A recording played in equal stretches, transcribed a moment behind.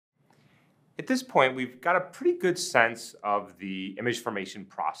At this point, we've got a pretty good sense of the image formation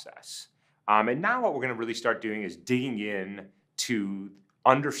process. And now what we're going to really start doing is digging in to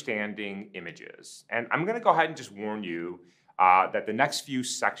understanding images. And I'm going to go ahead and just warn you that the next few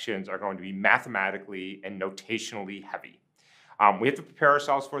sections are going to be mathematically and notationally heavy. We have to prepare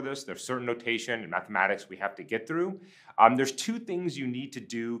ourselves for this. There's certain notation and mathematics we have to get through. There's two things you need to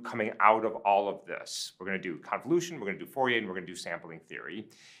do coming out of all of this. We're going to do convolution, we're going to do Fourier, and we're going to do sampling theory.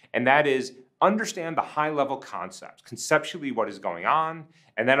 And that is understand the high-level concepts, conceptually what is going on,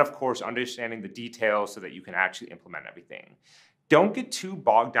 and then, of course, understanding the details so that you can actually implement everything. Don't get too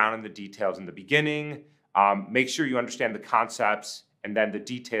bogged down in the details in the beginning. Make sure you understand the concepts, and then the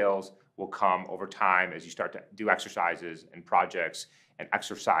details will come over time as you start to do exercises and projects and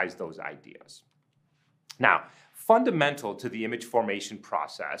exercise those ideas. Now, fundamental to the image formation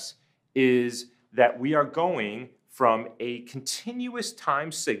process is that we are going from a continuous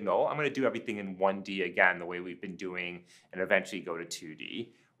time signal. I'm going to do everything in 1D again, the way we've been doing, and eventually go to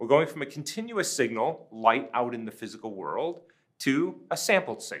 2D. We're going from a continuous signal, light out in the physical world, to a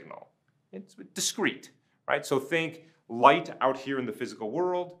sampled signal. It's discrete, right? So think light out here in the physical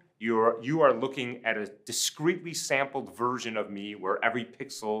world. You are looking at a discretely sampled version of me where every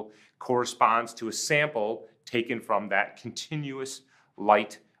pixel corresponds to a sample taken from that continuous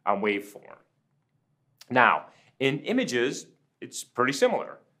light waveform. Now, in images, it's pretty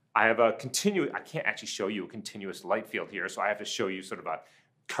similar. I have a continuous, I can't actually show you a continuous light field here, so I have to show you sort of a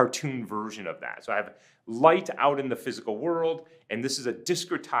cartoon version of that. So I have light out in the physical world, and this is a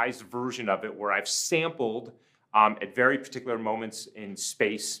discretized version of it where I've sampled at very particular moments in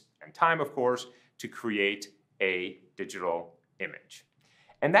space and time, of course, to create a digital image.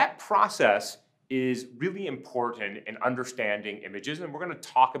 And that process is really important in understanding images, and we're going to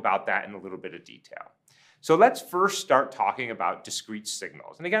talk about that in a little bit of detail. So let's first start talking about discrete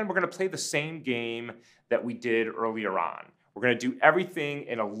signals. And again, we're going to play the same game that we did earlier on. We're going to do everything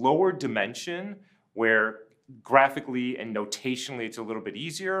in a lower dimension where graphically and notationally it's a little bit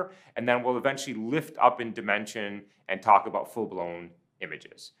easier, and then we'll eventually lift up in dimension and talk about full-blown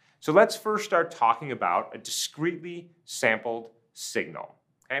images. So let's first start talking about a discretely sampled signal.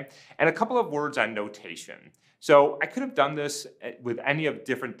 Okay? And a couple of words on notation. So I could have done this with any of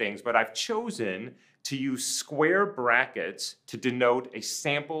different things, but I've chosen to use square brackets to denote a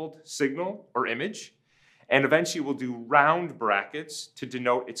sampled signal or image, and eventually we'll do round brackets to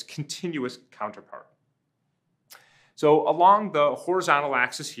denote its continuous counterpart. So along the horizontal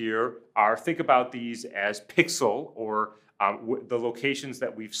axis here think about these as pixel or the locations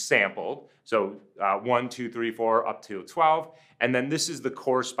that we've sampled. So 1, 2, 3, 4, up to 12. And then this is the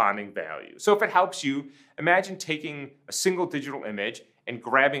corresponding value. So if it helps you, imagine taking a single digital image and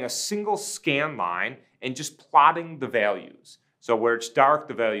grabbing a single scan line and just plotting the values. So where it's dark,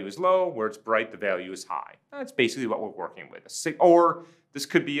 the value is low. Where it's bright, the value is high. That's basically what we're working with. Or this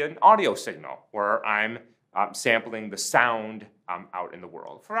could be an audio signal where I'm sampling the sound out in the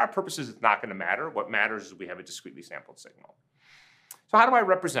world. For our purposes, it's not going to matter. What matters is we have a discretely sampled signal. So how do I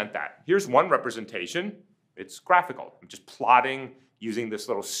represent that? Here's one representation. It's graphical. I'm just plotting using this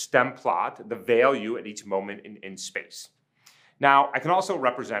little stem plot, the value at each moment in space. Now, I can also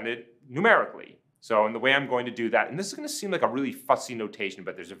represent it numerically. So in the way I'm going to do that, and this is going to seem like a really fussy notation,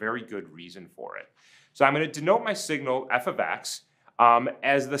 but there's a very good reason for it. So I'm going to denote my signal f of x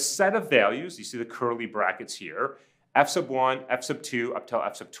as the set of values. You see the curly brackets here, f sub 1, f sub 2, up till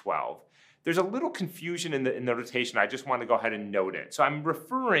f sub 12. There's a little confusion in the notation. I just want to go ahead and note it. So I'm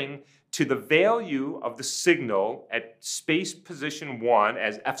referring to the value of the signal at space position 1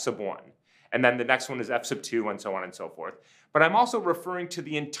 as f sub 1. And then the next one is f sub 2, and so on and so forth. But I'm also referring to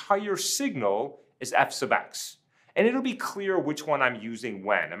the entire signal as f sub x. And it'll be clear which one I'm using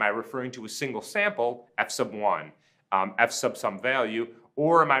when. Am I referring to a single sample, f sub 1, f sub some value,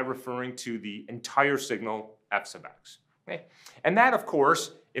 or am I referring to the entire signal, f sub x? Okay? And that, of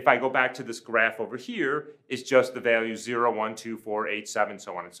course, if I go back to this graph over here, is just the values 0, 1, 2, 4, 8, 7,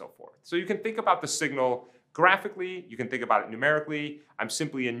 so on and so forth. So you can think about the signal graphically, you can think about it numerically. I'm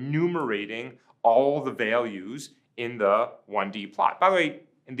simply enumerating all the values in the 1D plot. By the way,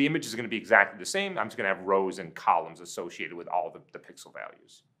 and the image is going to be exactly the same. I'm just going to have rows and columns associated with all the pixel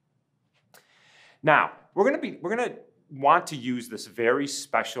values. Now, we're going to want to use this very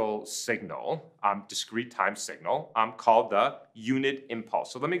special signal, discrete time signal, called the unit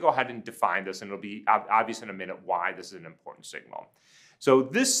impulse. So let me go ahead and define this, and it'll be obvious in a minute why this is an important signal. So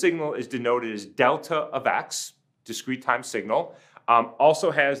this signal is denoted as delta of x, discrete time signal.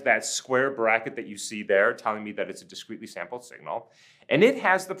 Also has that square bracket that you see there telling me that it's a discretely sampled signal. And it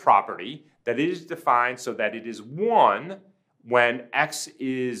has the property that it is defined so that it is 1 when x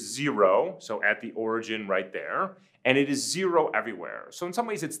is 0, so at the origin right there, and it is 0 everywhere. So in some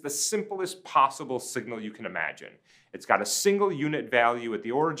ways, it's the simplest possible signal you can imagine. It's got a single unit value at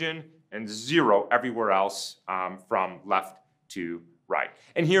the origin and 0 everywhere else from left to right.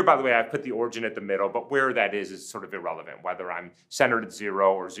 And here, by the way, I've put the origin at the middle, but where that is sort of irrelevant. Whether I'm centered at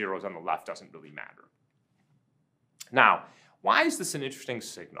 0 or 0 is on the left doesn't really matter. Now, why is this an interesting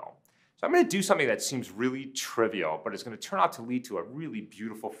signal? So I'm going to do something that seems really trivial, but it's going to turn out to lead to a really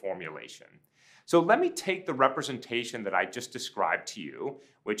beautiful formulation. So let me take the representation that I just described to you,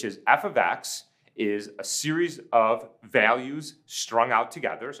 which is f of x is a series of values strung out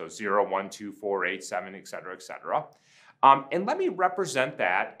together, so 0, 1, 2, 4, 8, 7, et cetera, et cetera. And let me represent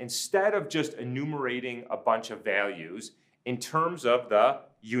that instead of just enumerating a bunch of values in terms of the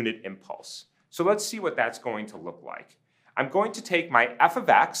unit impulse. So let's see what that's going to look like. I'm going to take my f of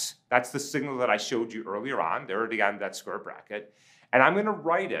x, that's the signal that I showed you earlier on, there it again, that square bracket, and I'm going to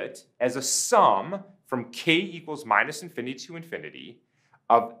write it as a sum from k equals minus infinity to infinity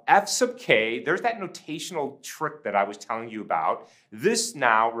of f sub k. There's that notational trick that I was telling you about. This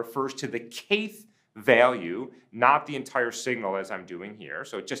now refers to the kth value, not the entire signal as I'm doing here.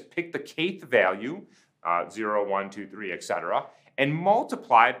 So just pick the kth value, 0, 1, 2, 3, etc., and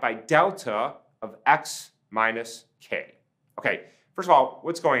multiply it by delta of x minus k. Okay, first of all,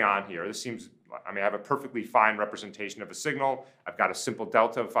 what's going on here? This seems, I mean, I have a perfectly fine representation of a signal. I've got a simple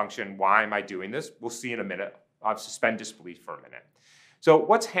delta function. Why am I doing this? We'll see in a minute. I'll suspend disbelief for a minute. So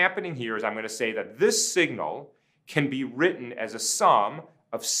what's happening here is I'm going to say that this signal can be written as a sum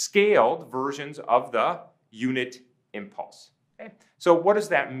of scaled versions of the unit impulse. Okay? So what does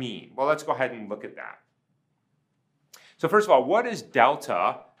that mean? Well, let's go ahead and look at that. So first of all, what is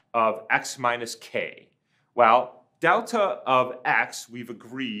delta of x minus k? Well, delta of x, we've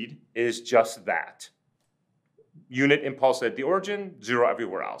agreed, is just that. Unit impulse at the origin, 0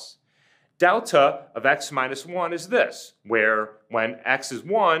 everywhere else. Delta of x minus 1 is this, where when x is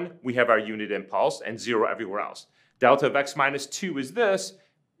 1, we have our unit impulse and 0 everywhere else. Delta of x minus 2 is this,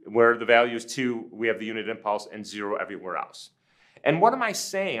 where the value is 2, we have the unit impulse and 0 everywhere else. And what am I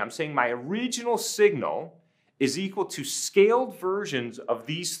saying? I'm saying my original signal is equal to scaled versions of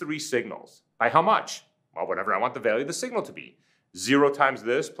these three signals. By how much? Well, whatever I want the value of the signal to be. 0 times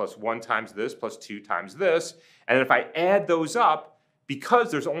this, plus 1 times this, plus 2 times this. And if I add those up,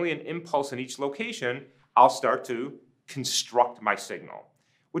 because there's only an impulse in each location, I'll start to construct my signal,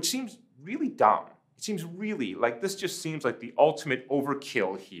 which seems really dumb. It seems really like this just seems like the ultimate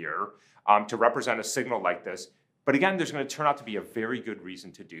overkill here to represent a signal like this. But again, there's going to turn out to be a very good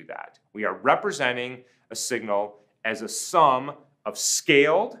reason to do that. We are representing a signal as a sum of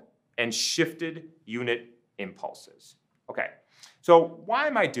scaled and shifted unit impulses. Okay, so why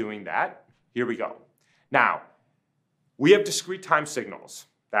am I doing that? Here we go. Now, we have discrete time signals.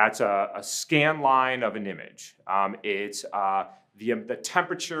 That's a scan line of an image. It's the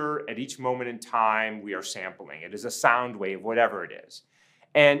temperature at each moment in time we are sampling. It is a sound wave, whatever it is.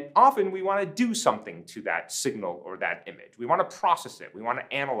 And often we want to do something to that signal or that image. We want to process it. We want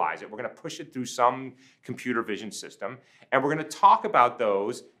to analyze it. We're going to push it through some computer vision system. And we're going to talk about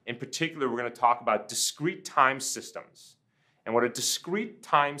those. In particular, we're going to talk about discrete time systems. And what a discrete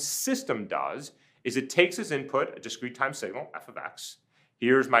time system does is it takes as input a discrete time signal, f of x.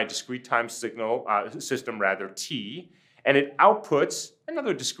 Here's my discrete time signal system, t. And it outputs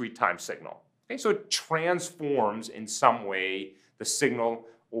another discrete time signal. Okay, so it transforms in some way the signal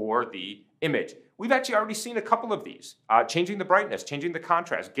or the image. We've actually already seen a couple of these. Changing the brightness, changing the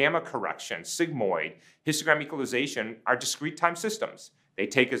contrast, gamma correction, sigmoid, histogram equalization are discrete time systems. They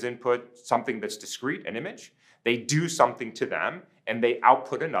take as input something that's discrete, an image. They do something to them, and they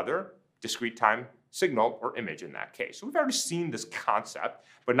output another discrete time signal or image in that case. So we've already seen this concept,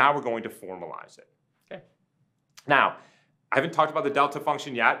 but now we're going to formalize it. Okay. Now, I haven't talked about the delta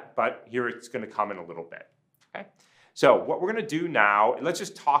function yet, but here it's going to come in a little bit. Okay. So what we're going to do now, let's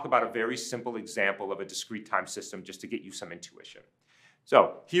just talk about a very simple example of a discrete time system just to get you some intuition.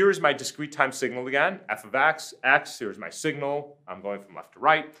 So here's my discrete time signal again, f of x, here's my signal. I'm going from left to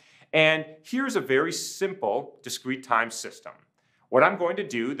right. And here's a very simple discrete time system. What I'm going to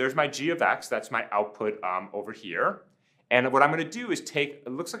do, there's my g of x, that's my output over here. And what I'm going to do is take,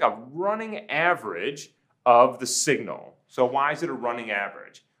 it looks like a running average of the signal. So why is it a running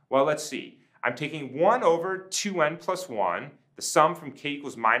average? Well, let's see. I'm taking 1 over 2n plus 1, the sum from k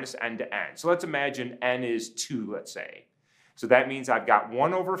equals minus n to n. So let's imagine n is 2, let's say. So that means I've got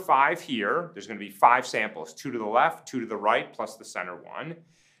 1 over 5 here. There's going to be 5 samples, 2 to the left, 2 to the right, plus the center 1.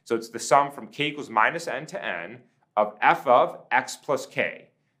 So it's the sum from k equals minus n to n of f of x plus k.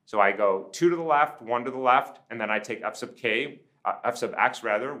 So I go 2 to the left, 1 to the left, and then I take f sub x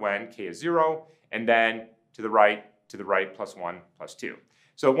rather, when k is 0, and then to the right, plus 1, plus 2.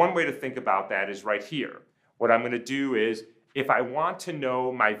 So one way to think about that is right here. What I'm going to do is, if I want to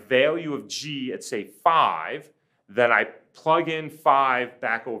know my value of g at, say, 5, then I plug in 5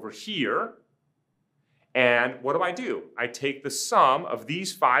 back over here. And what do? I take the sum of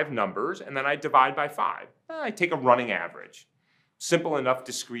these 5 numbers, and then I divide by 5. I take a running average. Simple enough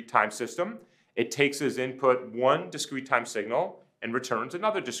discrete time system. It takes as input one discrete time signal and returns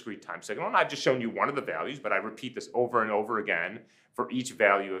another discrete time signal. And I've just shown you one of the values, but I repeat this over and over again for each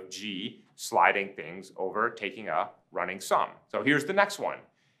value of g, sliding things over, taking a running sum. So here's the next one.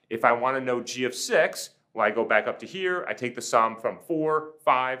 If I want to know g of 6, well, I go back up to here. I take the sum from 4,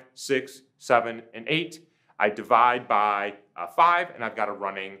 5, 6, 7, and 8. I divide by 5, and I've got a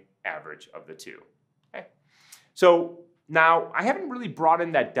running average of the two. Okay? So now, I haven't really brought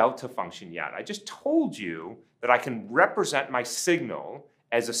in that delta function yet. I just told you that I can represent my signal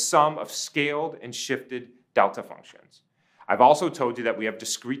as a sum of scaled and shifted delta functions. I've also told you that we have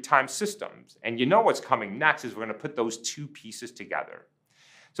discrete time systems, and you know what's coming next is we're going to put those two pieces together.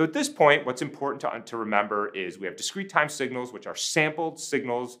 So at this point, what's important to remember is we have discrete time signals, which are sampled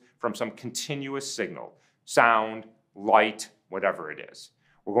signals from some continuous signal, sound, light, whatever it is.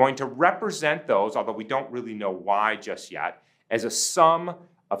 We're going to represent those, although we don't really know why just yet, as a sum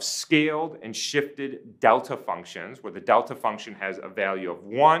of scaled and shifted delta functions, where the delta function has a value of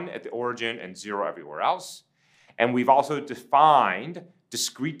 1 at the origin and 0 everywhere else. And we've also defined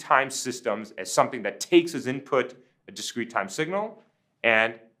discrete time systems as something that takes as input a discrete time signal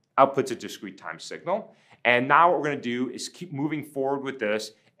and outputs a discrete time signal. And now what we're going to do is keep moving forward with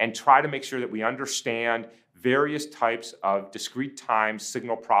this and try to make sure that we understand various types of discrete time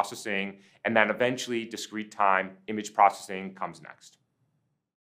signal processing, and then eventually discrete time image processing comes next.